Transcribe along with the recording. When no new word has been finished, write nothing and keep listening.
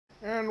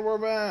And we're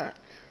back.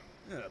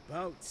 Yeah,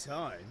 about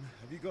time.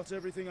 Have you got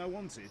everything I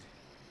wanted?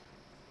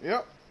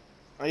 Yep.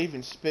 I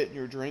even spit in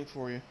your drink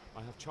for you. I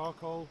have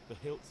charcoal, the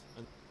hilt,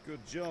 and...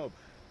 Good job.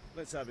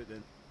 Let's have it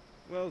then.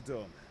 Well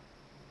done.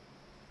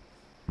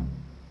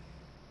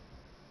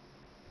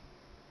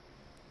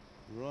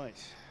 Right.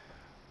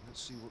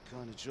 Let's see what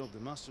kind of job the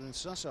master in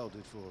Sasau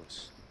did for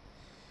us.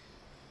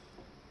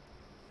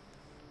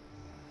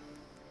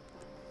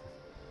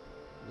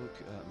 Look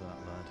at that,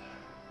 lad.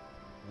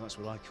 That's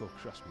what I call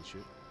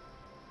craftsmanship.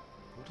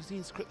 What does the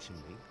inscription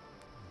mean?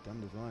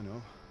 Damned if I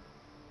know.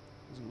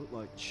 Doesn't look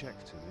like Czech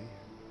to me.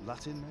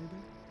 Latin,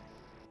 maybe?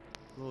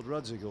 Lord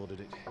Radzig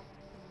ordered it.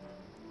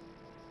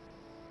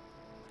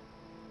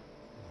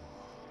 Oh,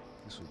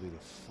 this will be the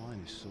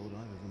finest sword I've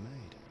ever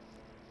made.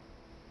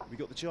 We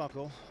got the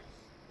charcoal?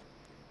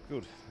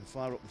 Good. Then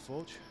fire up the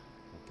forge.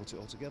 I'll put it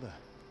all together.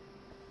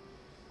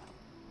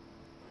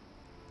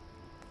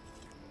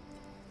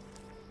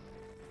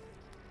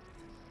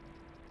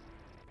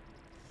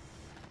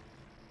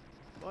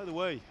 By the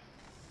way,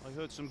 I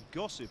heard some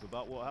gossip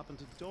about what happened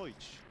to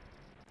Deutsch.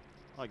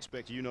 I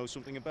expect you know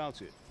something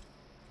about it.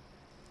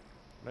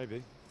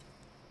 Maybe.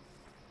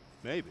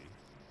 Maybe?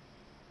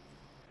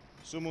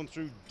 Someone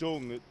threw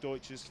dung at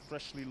Deutsch's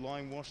freshly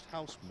lime-washed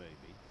house,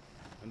 maybe?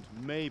 And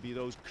maybe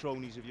those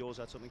cronies of yours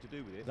had something to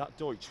do with it? That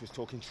Deutsch was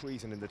talking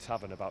treason in the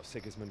tavern about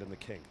Sigismund and the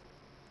king.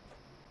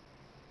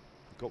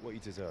 He got what he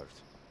deserved.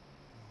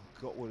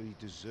 Got what he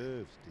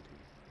deserved, did he?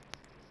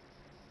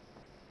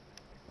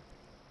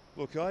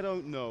 Look, I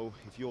don't know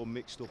if you're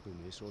mixed up in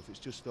this or if it's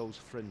just those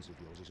friends of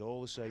yours. It's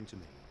all the same to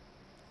me.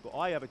 But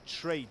I have a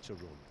trade to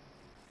run.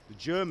 The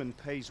German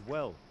pays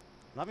well.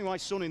 And having my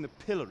son in the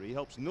pillory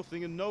helps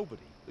nothing and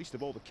nobody, least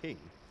of all the king.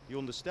 You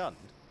understand?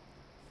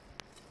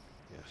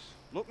 Yes.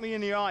 Look me in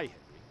the eye, Henry.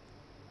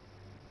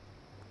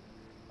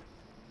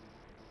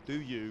 Do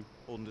you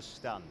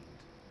understand?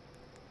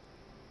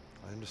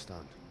 I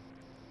understand.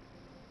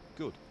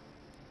 Good.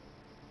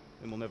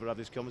 Then we'll never have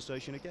this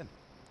conversation again.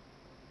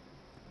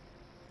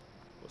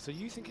 So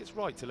you think it's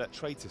right to let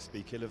traitors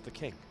speak ill of the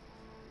king?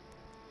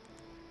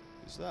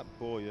 Does that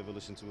boy ever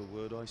listen to a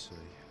word I say?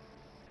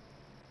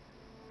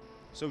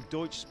 So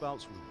Deutsch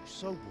spouts rubbish,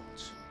 so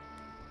what?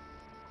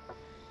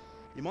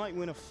 You might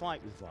win a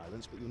fight with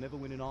violence, but you'll never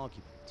win an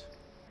argument.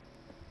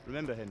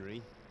 Remember,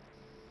 Henry,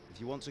 if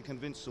you want to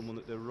convince someone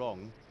that they're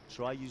wrong,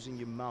 try using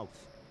your mouth,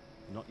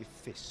 not your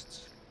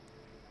fists.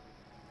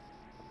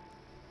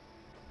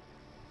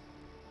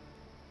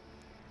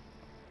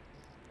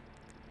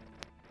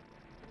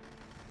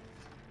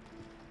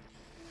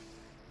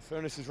 The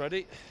furnace is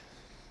ready.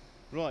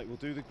 Right, we'll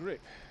do the grip.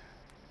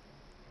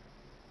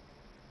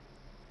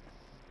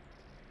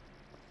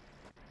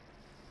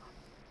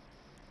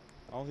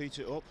 I'll heat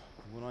it up,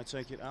 and when I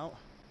take it out,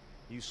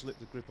 you slip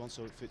the grip on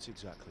so it fits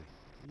exactly.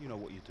 You know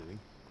what you're doing.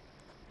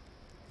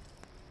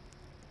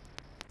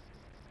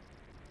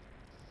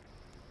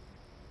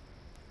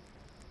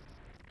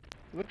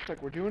 Looks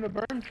like we're doing a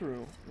burn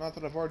through. Not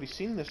that I've already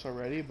seen this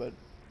already, but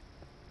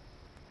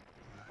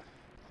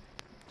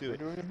we're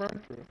doing a burn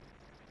through.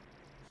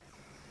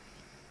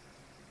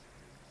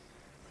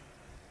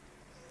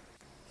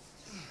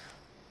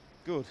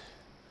 Good.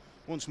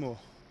 Once more.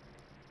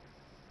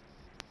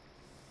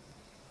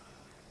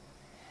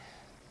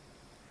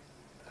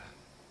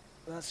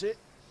 That's it.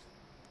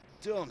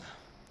 Done.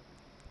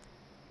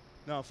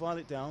 Now file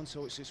it down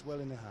so it sits well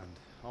in the hand.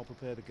 I'll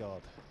prepare the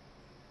guard.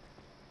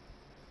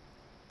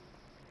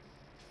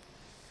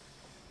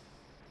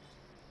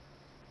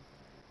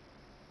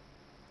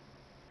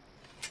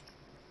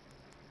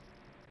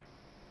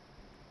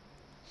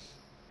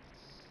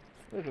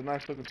 There's a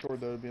nice looking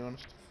sword though, to be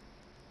honest.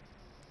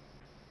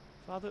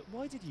 Father,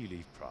 why did you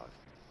leave Prague?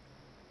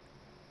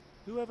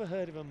 Who ever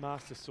heard of a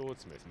master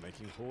swordsmith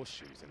making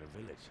horseshoes in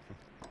a village?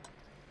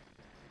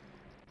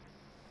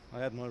 I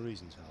had my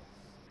reasons, Hal.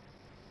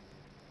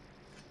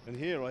 And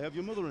here I have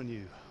your mother and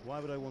you. Why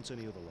would I want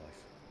any other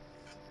life?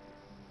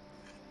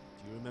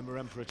 Do you remember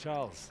Emperor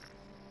Charles?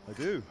 I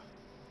do.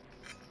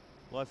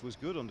 Life was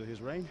good under his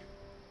reign.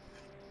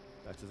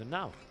 Better than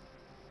now.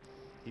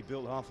 He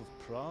built half of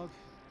Prague,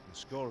 a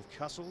score of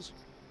castles,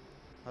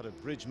 had a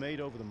bridge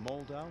made over the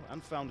Moldau,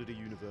 and founded a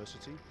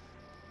university.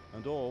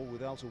 And all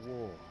without a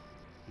war.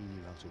 He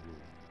knew how to rule.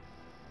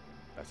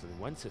 Better than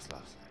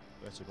Wenceslas.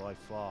 Better by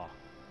far.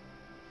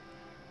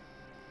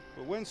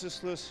 But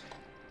Wenceslas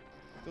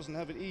doesn't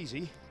have it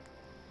easy.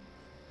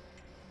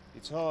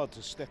 It's hard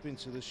to step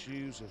into the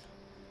shoes of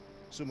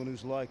someone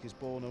whose like is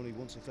born only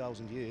once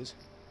 1,000 years.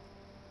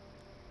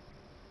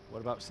 What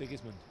about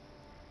Sigismund?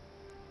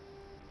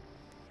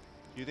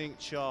 Do you think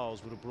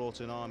Charles would have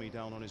brought an army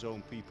down on his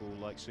own people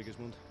like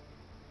Sigismund?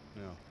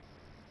 No.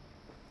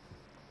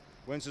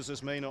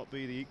 Wenceslas may not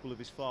be the equal of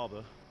his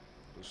father,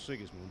 but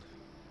Sigismund,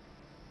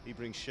 he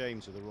brings shame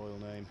to the royal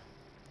name.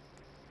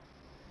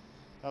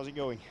 How's it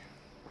going?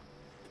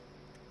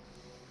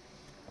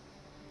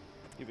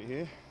 Give it here,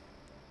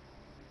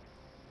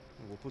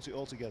 and we'll put it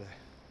all together.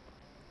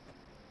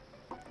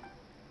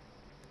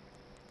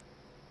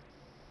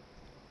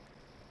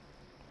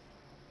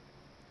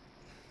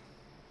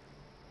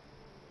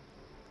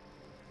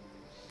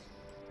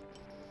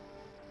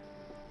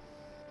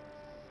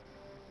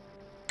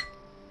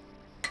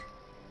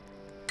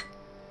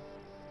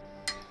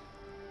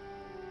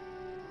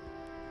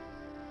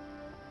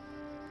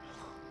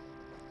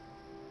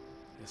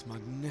 It's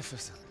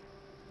magnificent.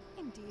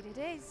 Indeed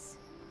it is.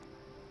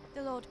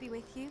 The Lord be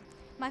with you.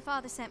 My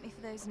father sent me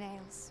for those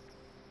nails.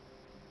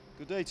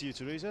 Good day to you,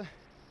 Teresa.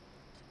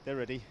 They're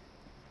ready.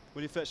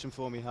 Will you fetch them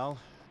for me, Hal?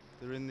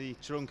 They're in the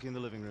trunk in the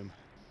living room.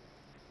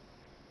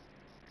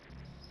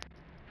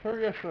 Sure,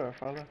 yes, sir,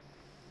 father.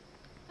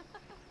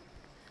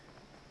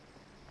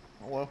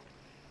 Oh, well.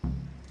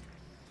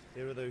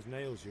 Here are those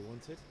nails you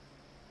wanted.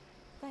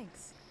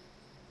 Thanks.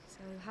 So,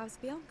 how's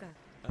Bianca?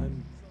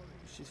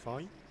 She's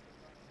fine.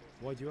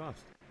 Why do you ask?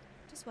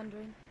 Just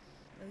wondering,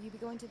 will you be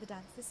going to the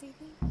dance this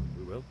evening?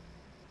 We will.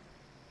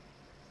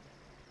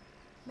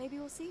 Maybe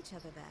we'll see each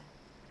other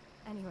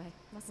there. Anyway,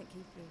 mustn't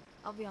keep you.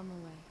 I'll be on my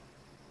way.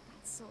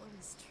 That sword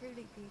is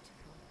truly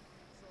beautiful.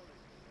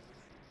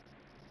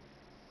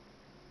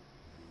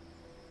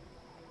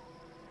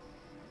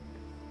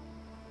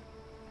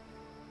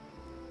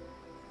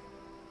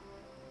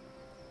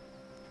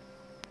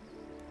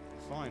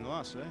 Fine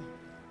lass, eh?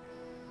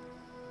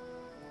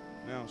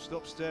 Now,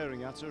 stop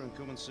staring at her and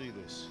come and see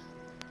this.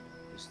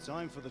 It's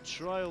time for the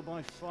trial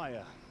by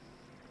fire.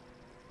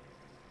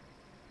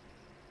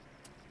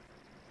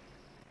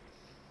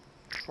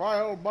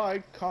 Trial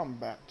by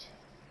combat.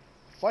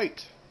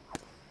 Fight!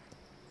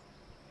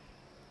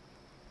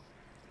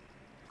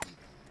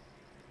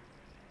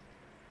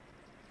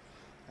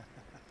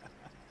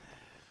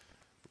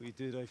 We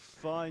did a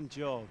fine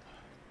job.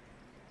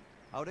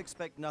 I would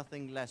expect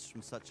nothing less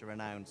from such a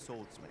renowned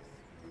swordsmith.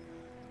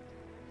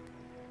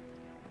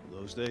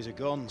 Those days are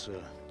gone,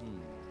 sir.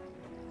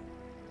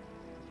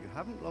 You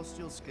haven't lost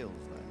your skills,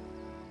 though.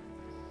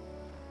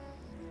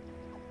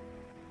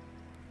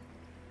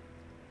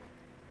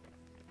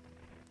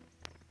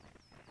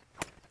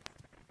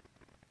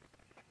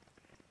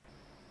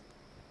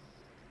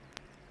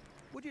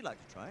 Would you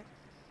like to try it?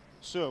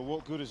 Sir,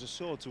 what good is a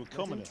sword to a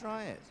commoner? Let him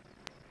try it.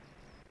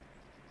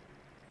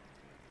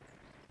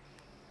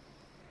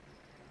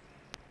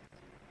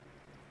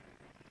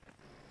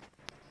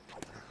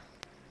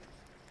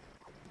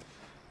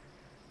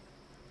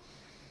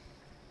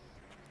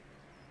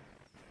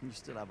 You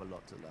still have a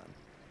lot to learn.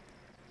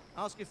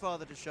 Ask your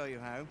father to show you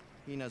how.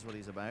 He knows what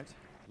he's about.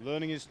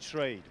 Learning his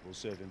trade will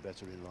serve him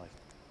better in life,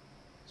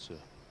 sir.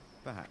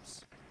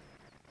 Perhaps.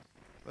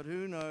 But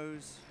who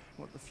knows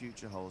what the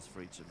future holds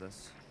for each of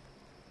us.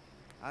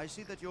 I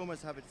see that you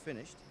almost have it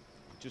finished.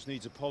 It just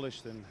needs a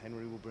polish, then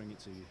Henry will bring it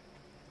to you.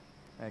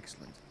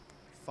 Excellent.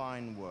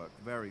 Fine work.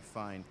 Very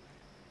fine.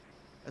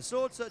 A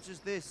sword such as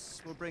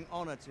this will bring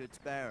honor to its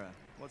bearer.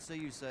 What say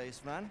you,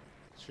 Svan?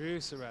 True,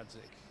 Sir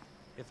Radzik.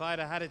 If I'd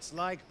have had its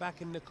like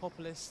back in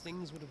Nicopolis,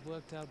 things would have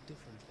worked out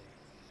differently.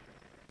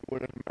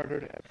 Would have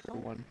murdered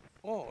everyone.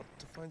 Odd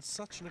to find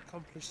such an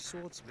accomplished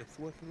swordsmith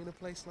working in a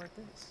place like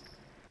this.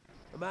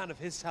 A man of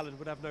his talent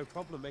would have no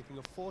problem making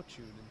a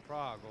fortune in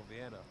Prague or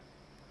Vienna.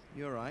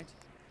 You're right.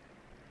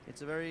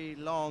 It's a very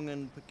long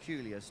and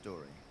peculiar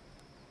story.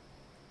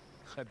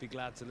 I'd be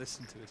glad to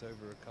listen to it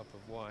over a cup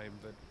of wine,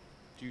 but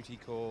duty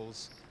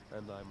calls,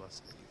 and I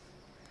must leave.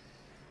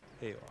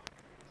 Here you are.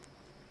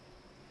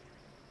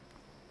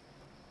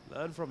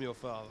 Learn from your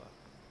father.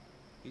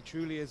 He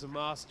truly is a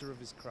master of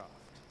his craft.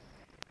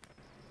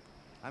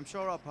 I'm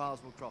sure our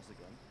paths will cross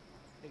again.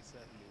 He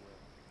certainly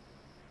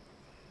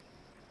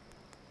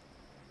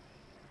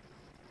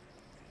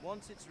will.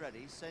 Once it's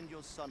ready, send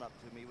your son up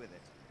to me with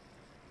it.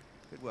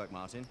 Good work,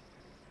 Martin.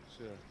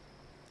 Sir.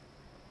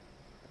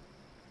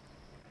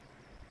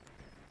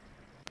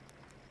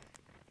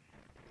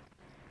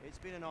 It's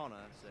been an honor,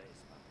 Sir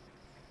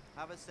Isma.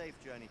 Have a safe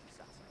journey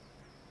to Sassa.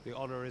 The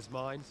honor is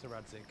mine, Sir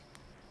Radzik.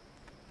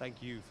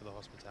 Thank you for the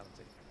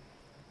hospitality.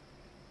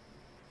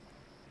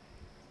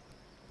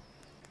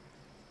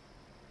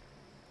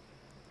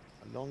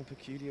 A long,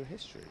 peculiar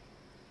history.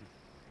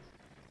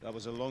 That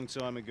was a long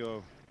time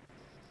ago.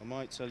 I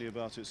might tell you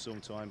about it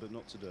sometime, but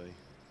not today.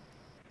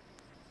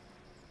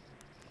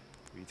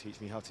 Will you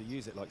teach me how to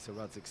use it like Sir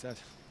Radzik said?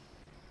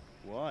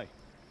 Why?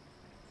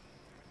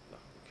 Well,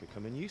 it could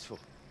come in useful.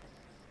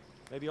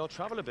 Maybe I'll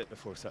travel a bit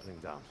before settling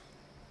down.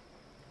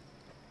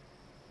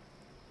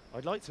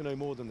 I'd like to know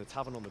more than the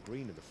tavern on the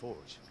green and the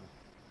forge.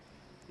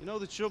 You know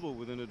the trouble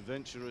with an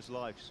adventurous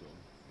life, son?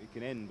 It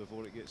can end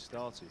before it gets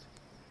started.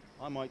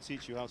 I might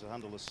teach you how to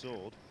handle a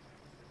sword,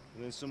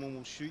 and then someone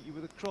will shoot you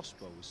with a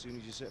crossbow as soon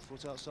as you set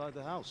foot outside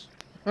the house.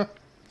 You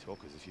talk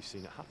as if you've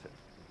seen it happen.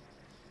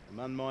 A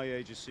man my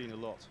age has seen a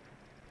lot.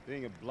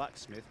 Being a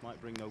blacksmith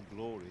might bring no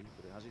glory,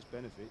 but it has its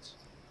benefits,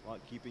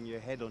 like keeping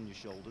your head on your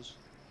shoulders.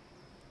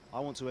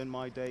 I want to end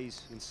my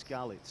days in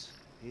Skalitz,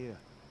 here,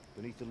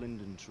 beneath the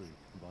linden tree,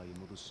 and by your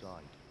mother's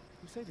side.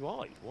 So do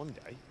I, one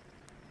day.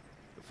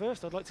 But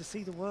first, I'd like to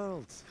see the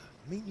world.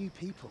 Meet new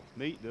people.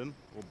 Meet them,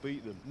 or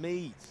beat them.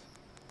 Meet.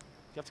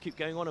 You have to keep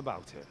going on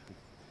about it.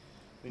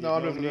 Then No, you've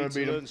I'm never gonna need to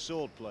beat 'em. learn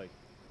swordplay.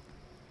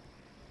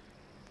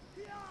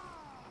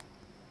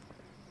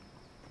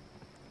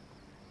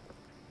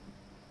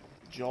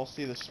 Did y'all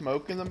see the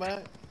smoke in the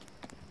back?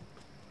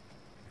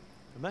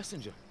 A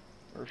messenger.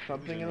 Or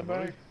something Who's in the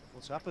room? back?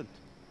 What's happened?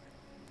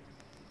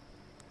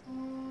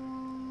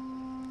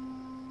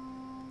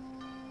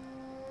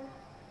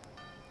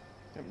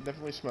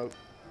 Definitely smoke.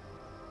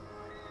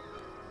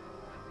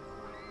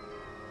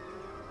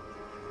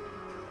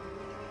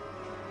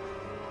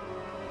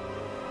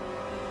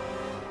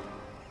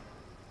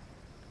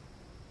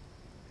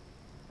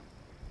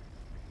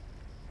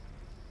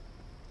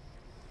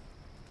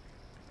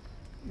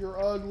 You're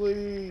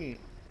ugly.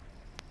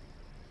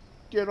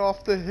 Get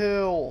off the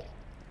hill.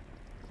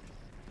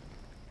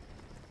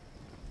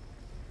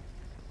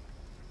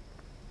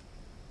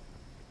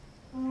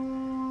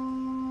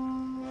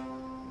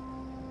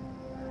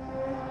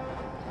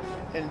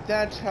 And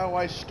that's how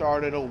I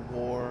started a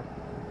war.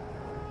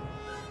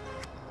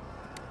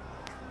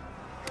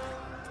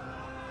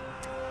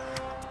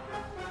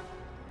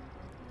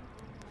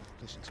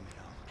 Listen to me,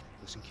 Al.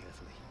 Listen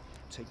carefully.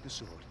 Take the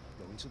sword,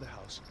 go into the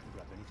house, and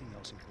grab anything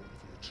else important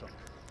from the trunk.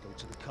 Go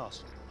to the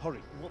castle. Hurry.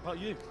 What about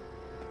you?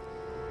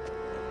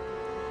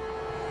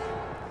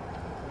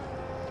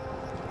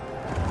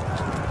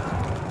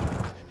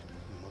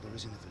 Your mother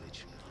is in the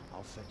village.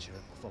 I'll fetch her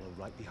and follow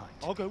right behind.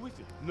 I'll go with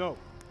you. No.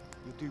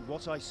 You'll do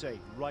what I say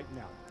right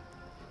now.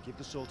 Give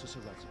the sword to Sir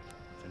Isaac.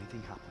 If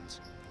anything happens,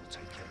 he'll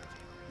take care of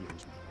you. He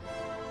owes me.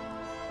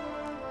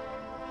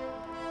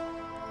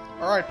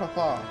 Alright,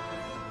 Papa.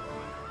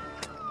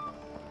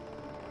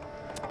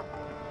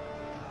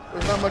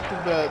 There's not much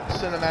of the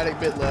cinematic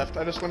bit left.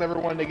 I just want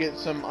everyone to get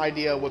some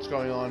idea of what's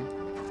going on.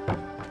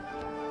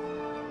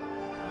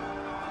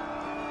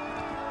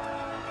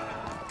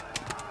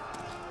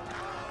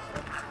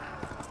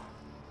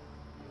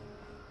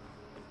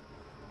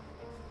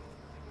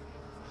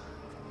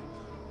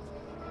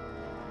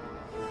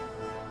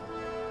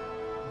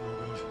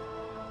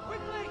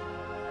 Quickly!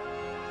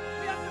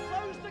 We have to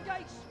close the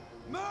gates!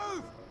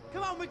 Move!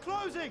 Come on, we're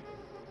closing!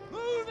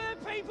 Move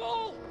it,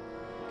 people!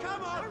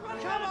 Come on! We're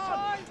running Come out of on!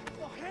 time!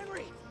 Oh,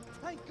 Henry!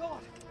 Thank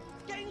God!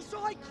 Get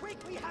inside, quick!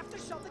 We have to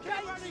shut the Keep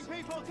gates! running,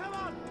 people! Come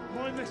on!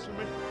 Mind this for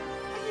me.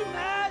 Are you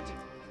mad?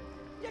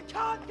 You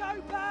can't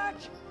go back!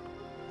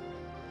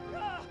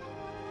 Ah,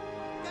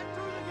 Get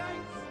through the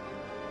gates!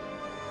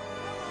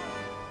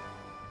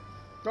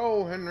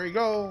 Go, Henry,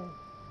 go!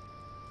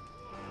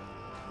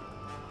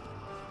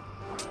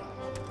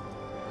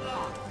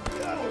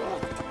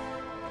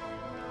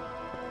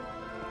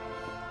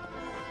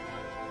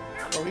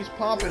 Oh, he's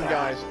popping,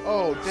 guys.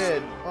 Oh,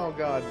 dead. Oh,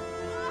 God.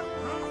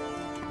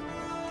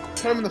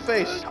 Hit him in the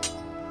face.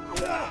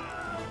 I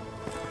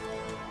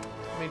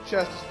mean,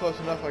 chest is close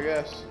enough, I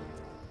guess.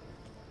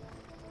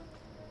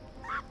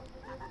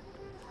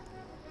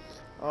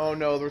 Oh,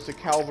 no, there's a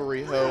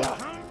cavalry hoe.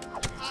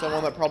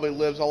 Someone that probably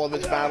lives all of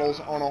his battles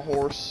on a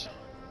horse.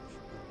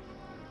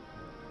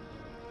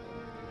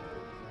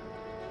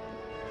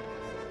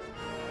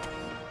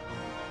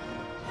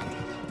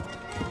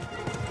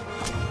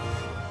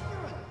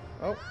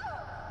 Oh.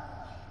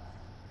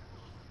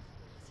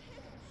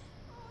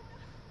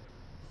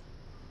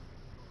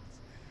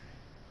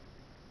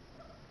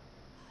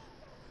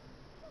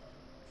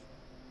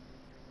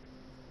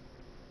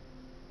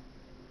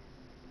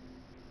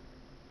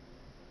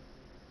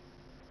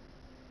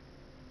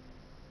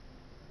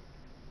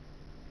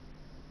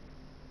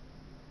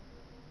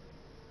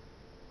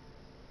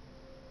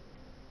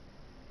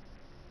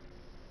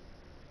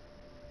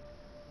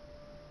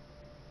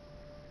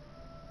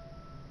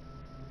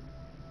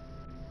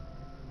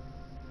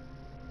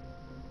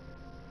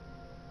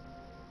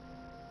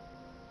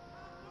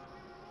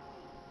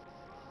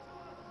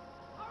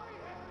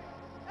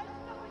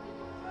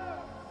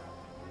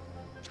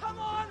 come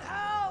on,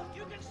 Hal!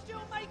 You can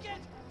still make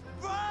it!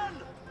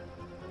 Run!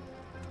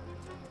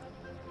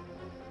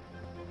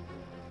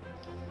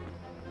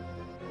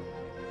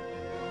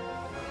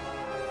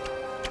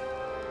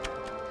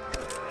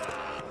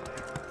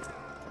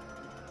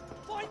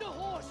 Find a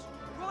horse!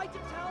 Ride to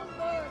town,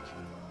 Merc!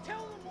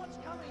 Tell them what's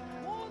coming!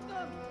 Warn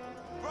them!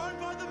 Run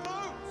by the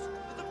moats!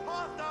 There's a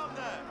path down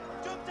there!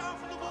 Jump down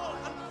from the wall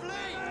and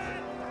flee!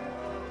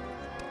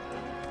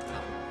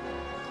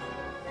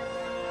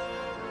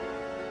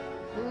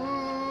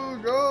 Ooh,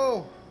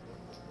 go!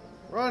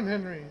 Run,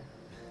 Henry.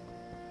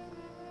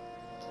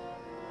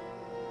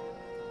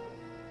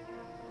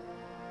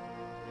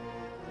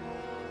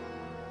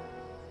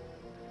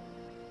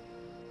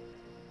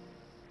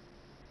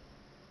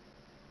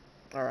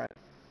 Alright.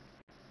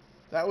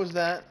 That was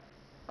that.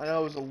 I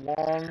know it was a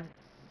long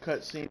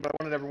cutscene, but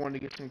I wanted everyone to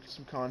get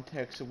some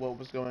context of what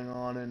was going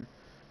on and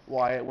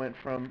why it went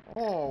from,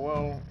 oh,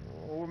 well,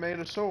 we made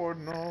a sword,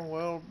 no,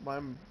 well,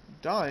 I'm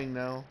dying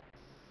now.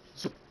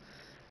 So,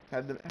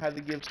 had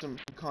to give some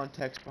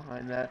context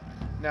behind that.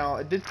 Now,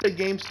 it did say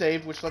game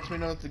saved, which lets me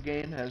know that the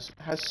game has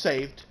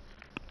saved.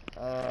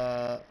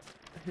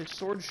 His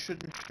sword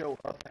shouldn't show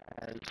up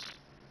as...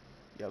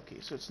 Yeah, okay,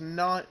 so it's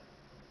not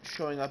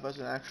showing up as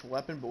an actual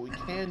weapon, but we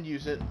can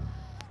use it,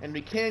 and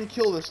we can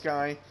kill this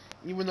guy,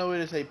 even though it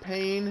is a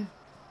pain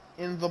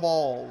in the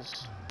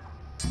balls.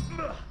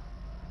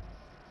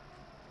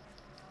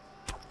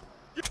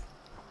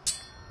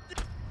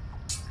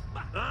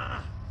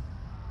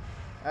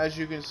 As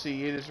you can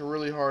see, it is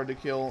really hard to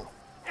kill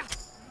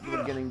the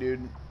beginning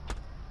dude.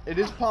 It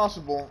is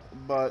possible,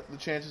 but the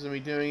chances of me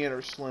doing it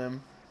are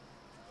slim.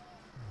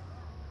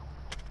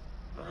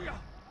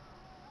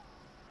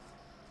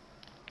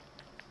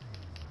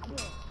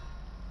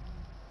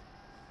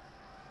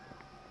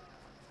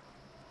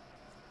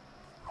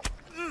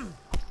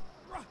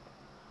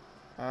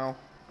 Ow.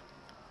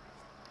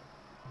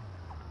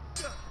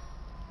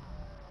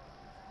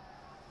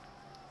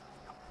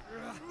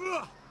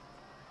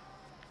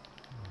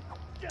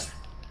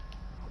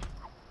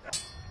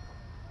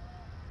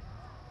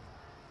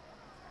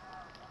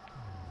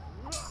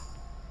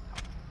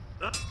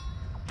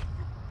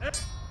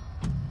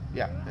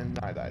 Yeah, and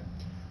I died.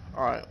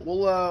 Alright,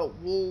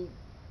 we'll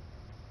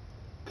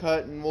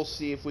cut and we'll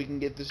see if we can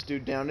get this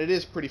dude down. It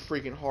is pretty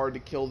freaking hard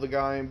to kill the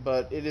guy,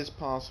 but it is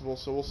possible,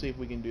 so we'll see if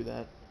we can do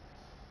that.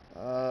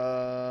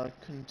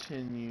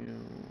 Continue.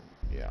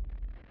 Yeah.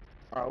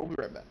 Alright, we'll be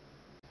right back.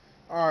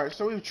 Alright,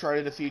 so we've tried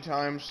it a few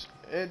times.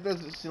 It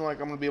doesn't seem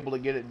like I'm going to be able to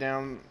get it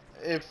down.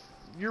 If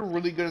you're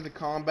really good at the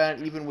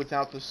combat, even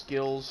without the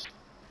skills,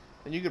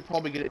 then you could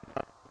probably get it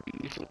done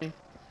pretty easily.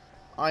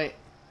 I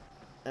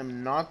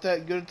am not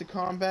that good at the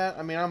combat.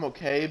 I mean, I'm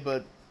okay,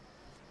 but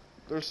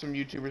there's some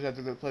YouTubers out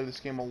there that play this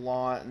game a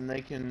lot, and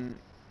they can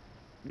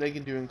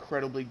do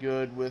incredibly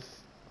good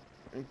with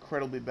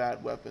incredibly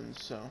bad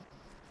weapons, so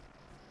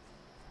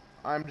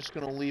I'm just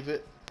going to leave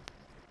it.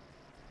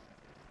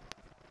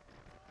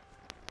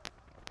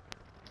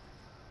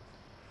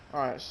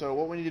 Alright, so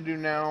what we need to do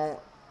now,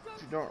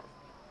 if you don't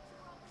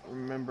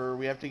remember,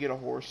 we have to get a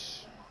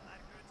horse.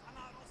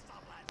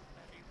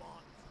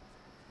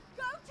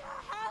 Go to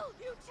hell,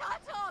 you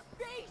Tatar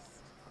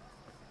beast!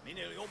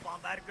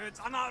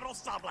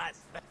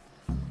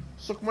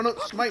 Suck my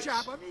nuts, mates.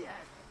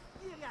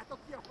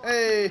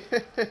 Hey!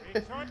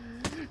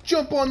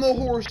 Jump on the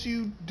horse,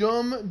 you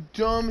dumb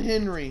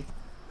Henry.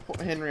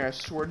 Oh, Henry, I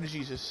swear to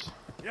Jesus.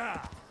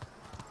 Yeah.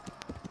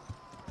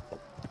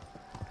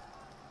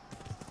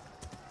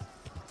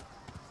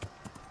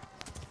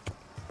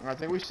 I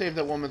think we saved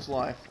that woman's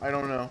life. I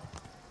don't know.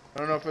 I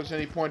don't know if there's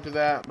any point to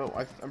that, but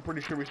I'm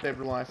pretty sure we saved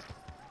her life.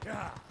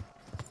 Yeah.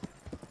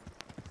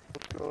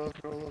 Let's go,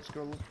 let's go, let's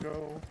go, let's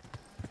go.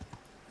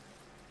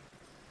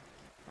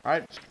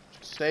 Alright,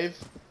 save.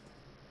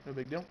 No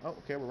big deal. Oh,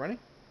 okay, we're running.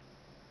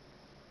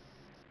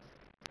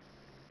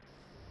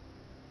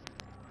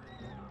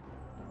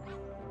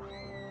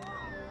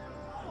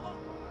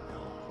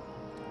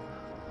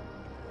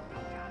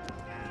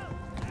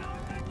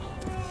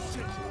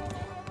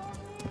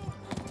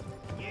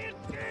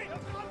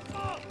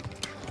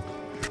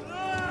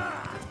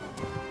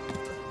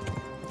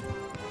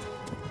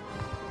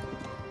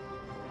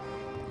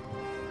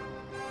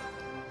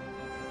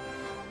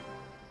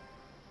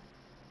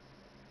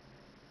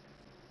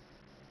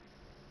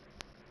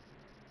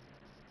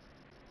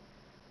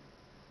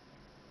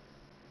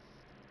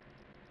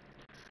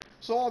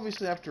 So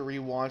obviously I have to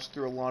rewatch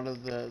through a lot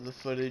of the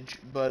footage,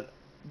 but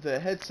the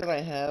headset I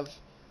have,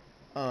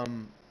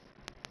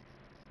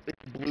 it's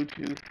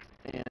Bluetooth,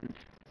 and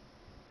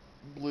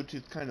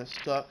Bluetooth kind of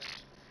sucks,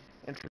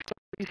 and for some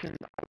reason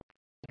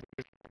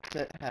the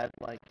headset had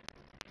like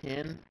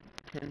 10,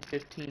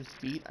 15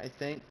 feet, I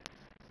think,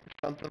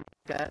 something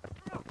like that,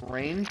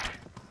 range.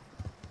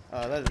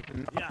 That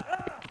is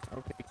not,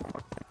 okay, come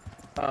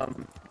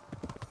on.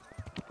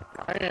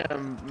 I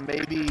am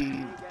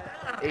maybe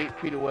 8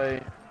 feet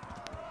away,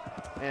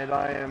 and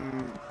I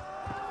am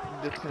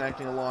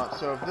disconnecting a lot.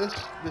 So if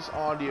this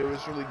audio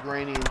is really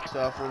grainy and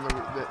stuff, or am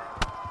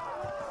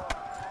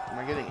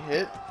I getting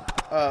hit?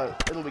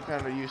 It'll be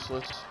kind of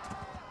useless.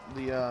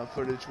 The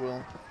footage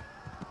will.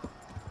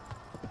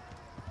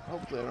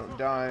 Hopefully I don't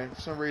die.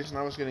 For some reason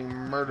I was getting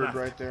murdered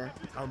right there.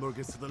 Hamburg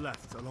is to the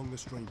left, along the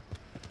stream.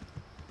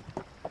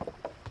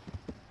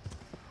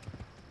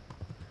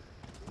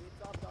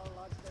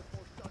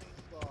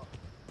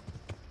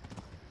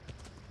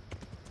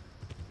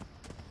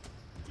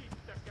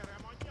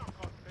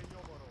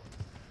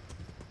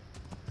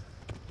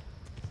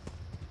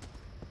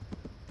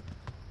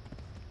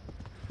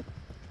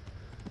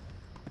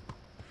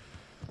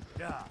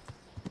 Yeah.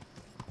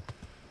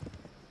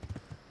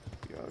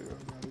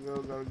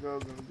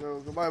 Go.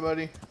 Goodbye,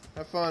 buddy.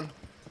 Have fun.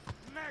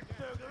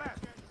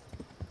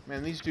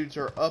 Man, these dudes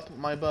are up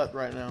my butt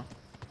right now.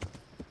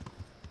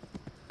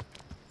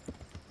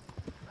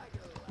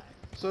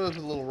 So it's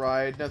a little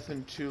ride,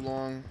 nothing too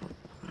long.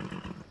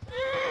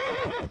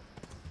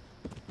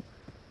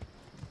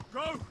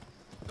 Go!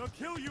 They'll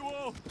kill you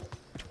all!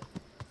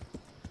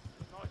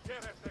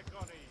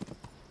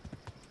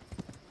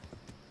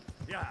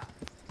 Yeah.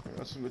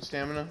 Got some good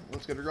stamina.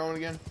 Let's get her going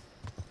again.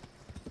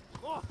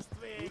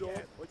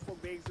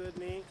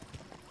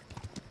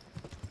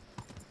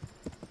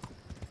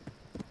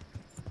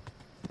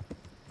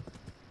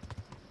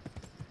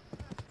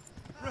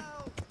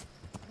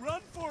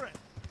 Run for it!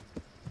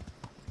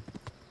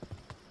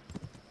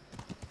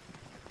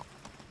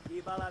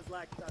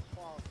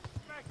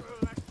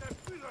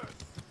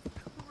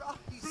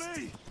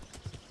 Flee!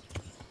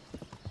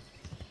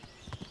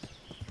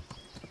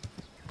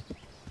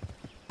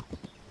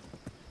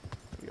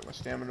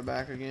 Stamina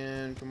back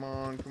again. Come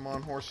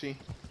on, horsey.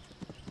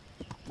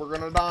 We're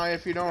gonna die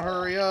if you don't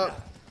hurry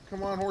up.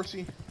 Come on,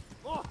 horsey.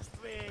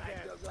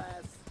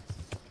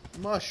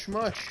 Mush,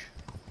 mush.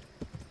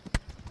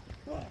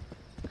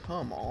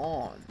 Come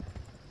on.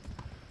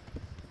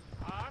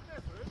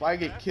 If I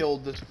get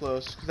killed this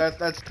close, cause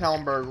that's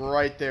Talmberg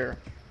right there.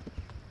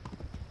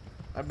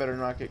 I better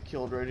not get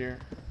killed right here.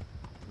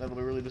 That'll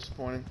be really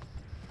disappointing.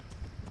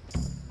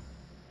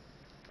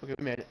 Okay,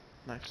 we made it.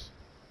 Nice.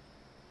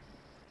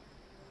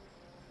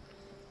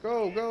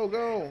 Go, go,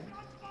 go!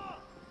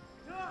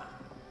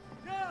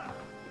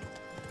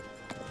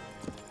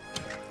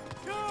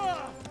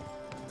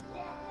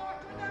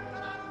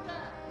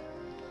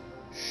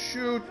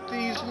 Shoot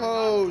these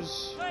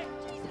hoes!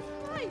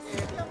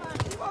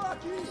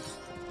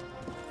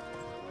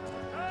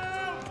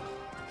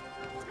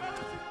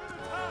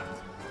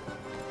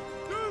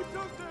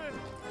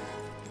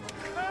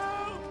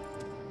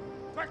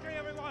 Quickly,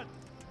 everyone!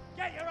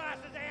 Get your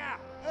asses here!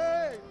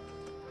 Hey!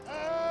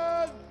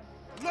 And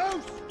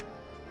loose!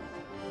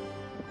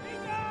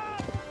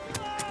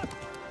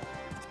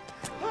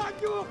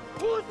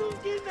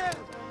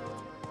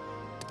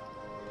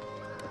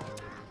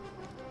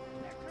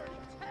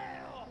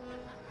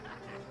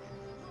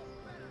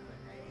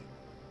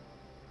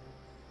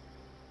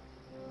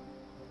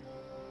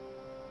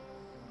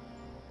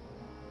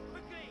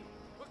 Quickly!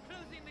 We're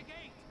closing the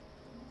gate!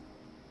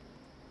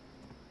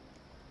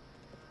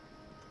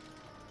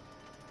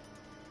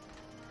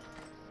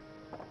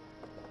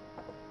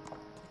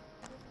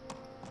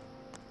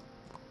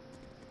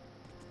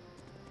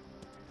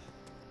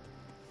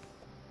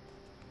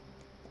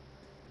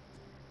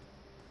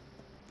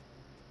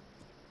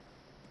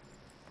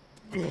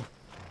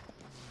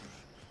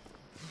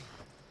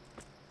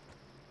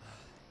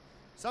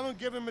 Someone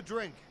give him a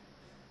drink.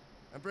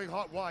 And bring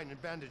hot wine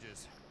and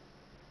bandages.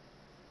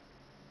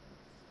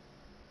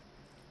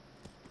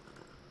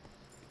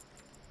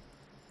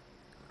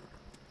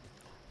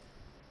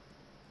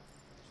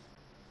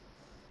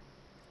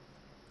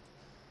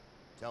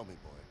 Tell me,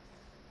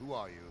 boy, who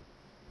are you,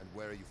 and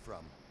where are you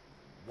from?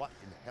 What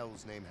in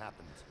hell's name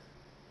happened?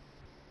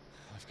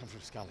 I've come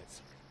from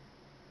Skalitz.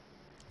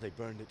 They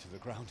burned it to the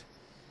ground.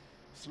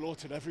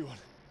 Slaughtered everyone.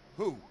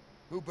 Who?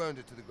 Who burned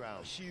it to the A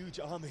ground? huge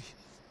army.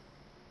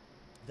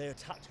 They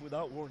attacked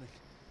without warning.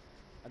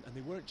 And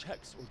they weren't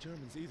Czechs or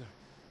Germans either.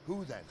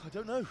 Who then? I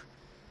don't know.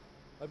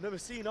 I've never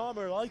seen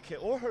armor like it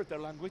or heard their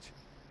language.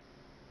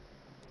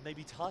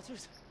 Maybe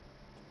Tatars?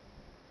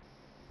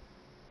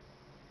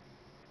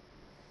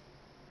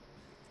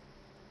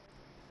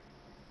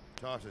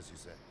 Tartars, you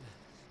say?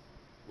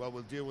 Well,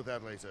 we'll deal with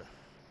that later.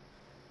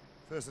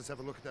 First, let's have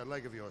a look at that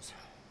leg of yours.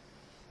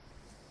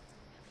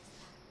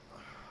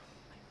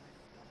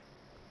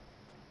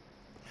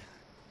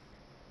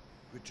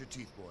 Grit your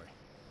teeth, boy.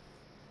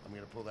 I'm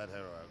gonna pull that hair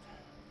out.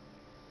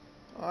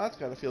 Oh, that's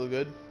gotta feel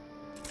good.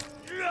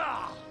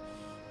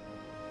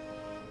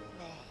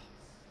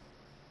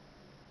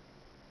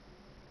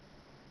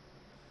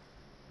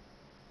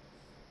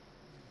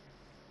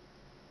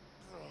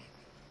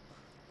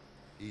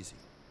 Easy.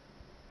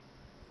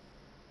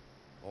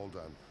 All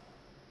done.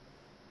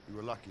 You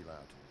were lucky, lad.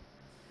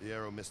 The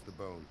arrow missed the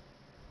bone.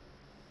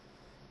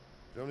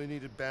 It only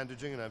needed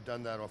bandaging, and I've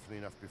done that often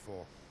enough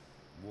before.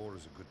 War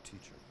is a good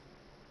teacher.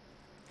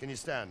 Can you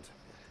stand?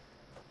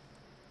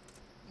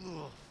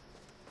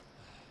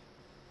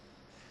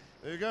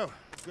 There you go.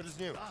 Good as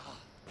new.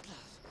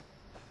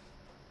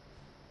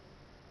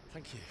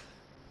 Thank you.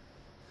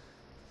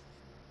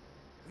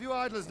 If you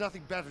idlers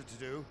nothing better to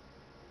do,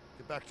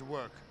 get back to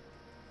work.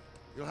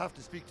 You'll have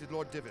to speak to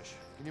Lord Divish.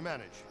 Can you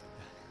manage?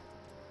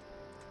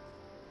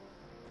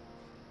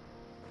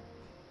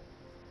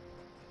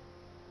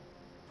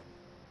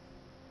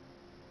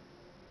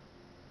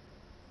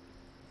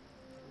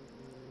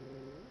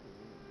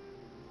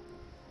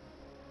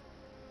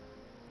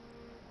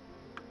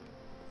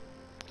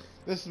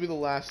 This will be the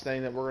last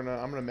thing that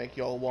I'm gonna make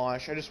y'all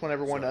watch. I just want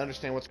everyone to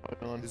understand what's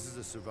going on. This is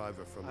a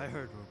survivor from... I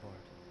heard, Robart.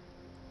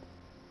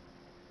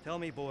 Tell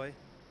me, boy,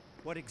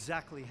 what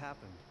exactly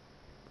happened?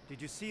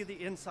 Did you see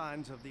the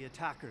ensigns of the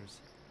attackers?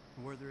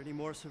 And were there any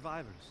more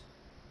survivors?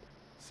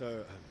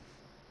 So,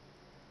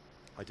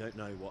 I don't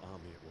know what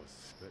army it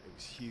was, but it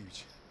was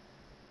huge.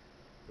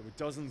 There were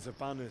dozens of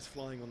banners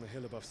flying on the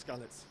hill above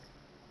Skalitz.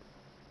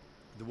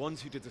 The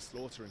ones who did the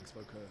slaughtering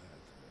spoke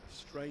a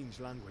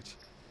strange language.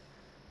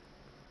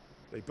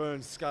 They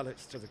burned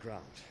Skalitz to the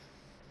ground,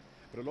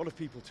 but a lot of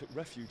people took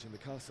refuge in the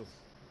castle.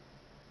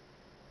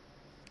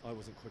 I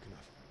wasn't quick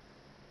enough.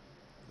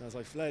 And as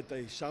I fled,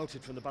 they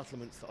shouted from the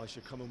battlements that I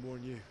should come and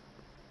warn you.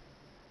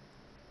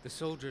 The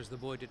soldiers the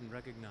boy didn't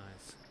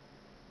recognize.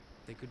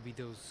 They could be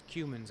those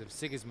Cumans of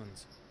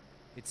Sigismund's.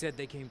 It said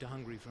they came to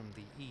Hungary from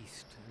the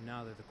east, and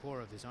now they're the core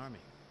of his army.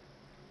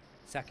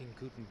 Sacking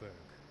Kuttenberg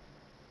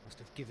must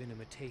have given him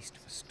a taste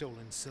for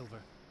stolen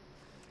silver.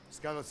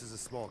 Skalitz is a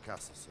small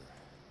castle, sir.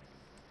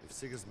 If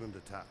Sigismund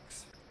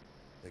attacks,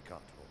 they can't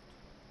hold.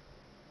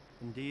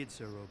 Indeed,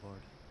 Sir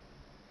Robart.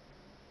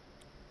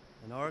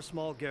 And our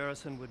small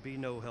garrison would be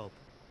no help.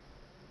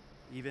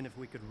 even if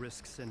we could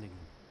risk sending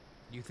them.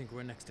 You think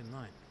we're next in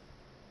line?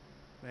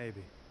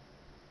 Maybe.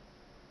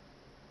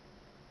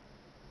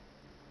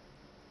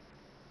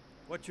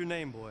 What's your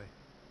name, boy?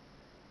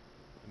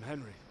 I'm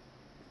Henry,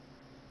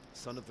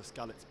 son of the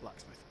Skalitz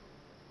blacksmith.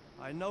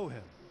 I know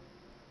him.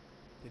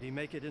 Did he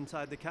make it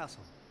inside the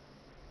castle?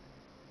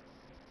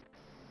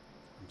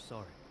 I'm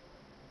sorry.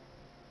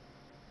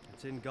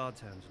 It's in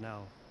God's hands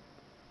now.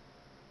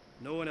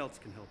 No one else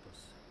can help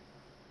us.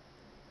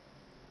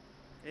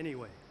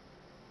 Anyway,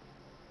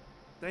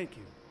 thank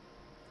you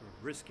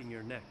for risking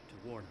your neck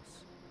to warn us.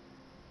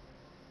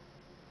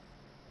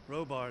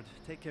 Robard,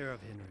 take care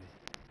of Henry.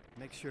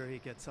 Make sure he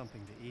gets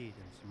something to eat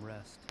and some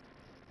rest.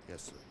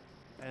 Yes, sir.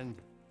 And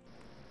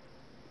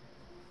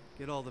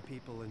get all the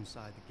people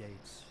inside the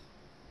gates.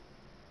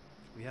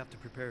 We have to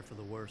prepare for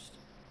the worst.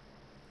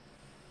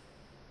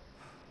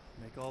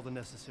 Make all the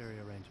necessary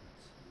arrangements.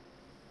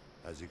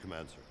 As you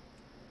command, sir.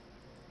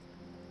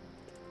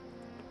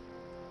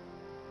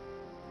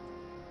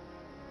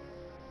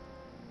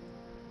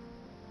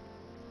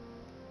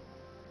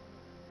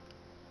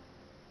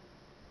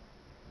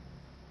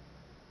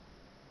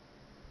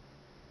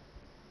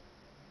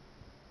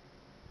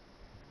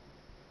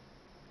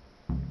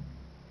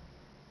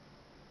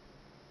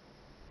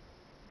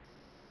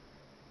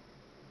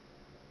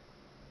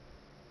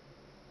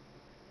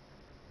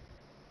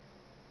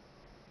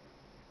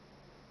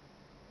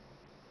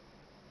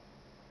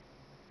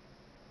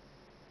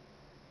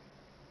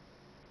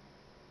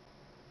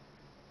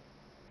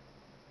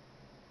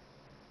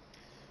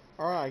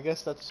 Alright, I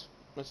guess that's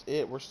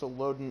it. We're still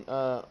loading.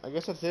 I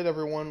guess that's it,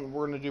 everyone.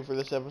 We're going to do for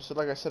this episode.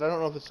 Like I said, I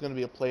don't know if it's going to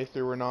be a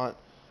playthrough or not.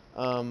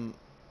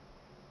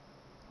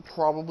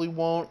 Probably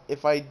won't.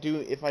 If I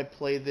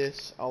play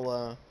this,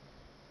 I'll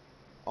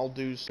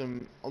do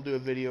a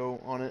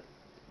video on it.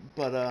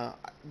 But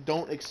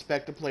don't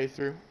expect a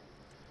playthrough.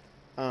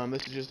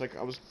 This is just like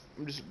was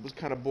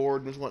kind of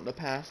bored and was wanting to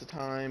pass the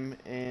time,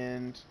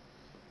 and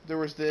there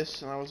was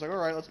this, and I was like, all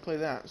right, let's play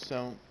that.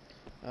 So,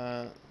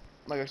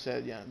 like I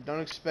said, yeah, don't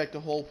expect a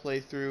whole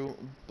playthrough,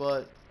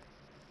 but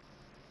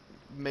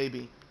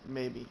maybe.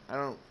 I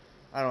don't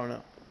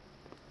know.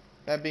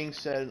 That being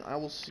said, I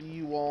will see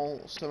you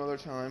all some other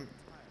time.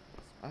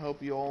 I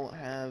hope you all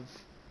have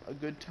a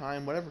good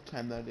time, whatever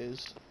time that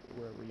is,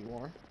 wherever you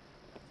are,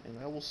 and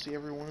I will see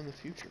everyone in the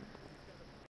future.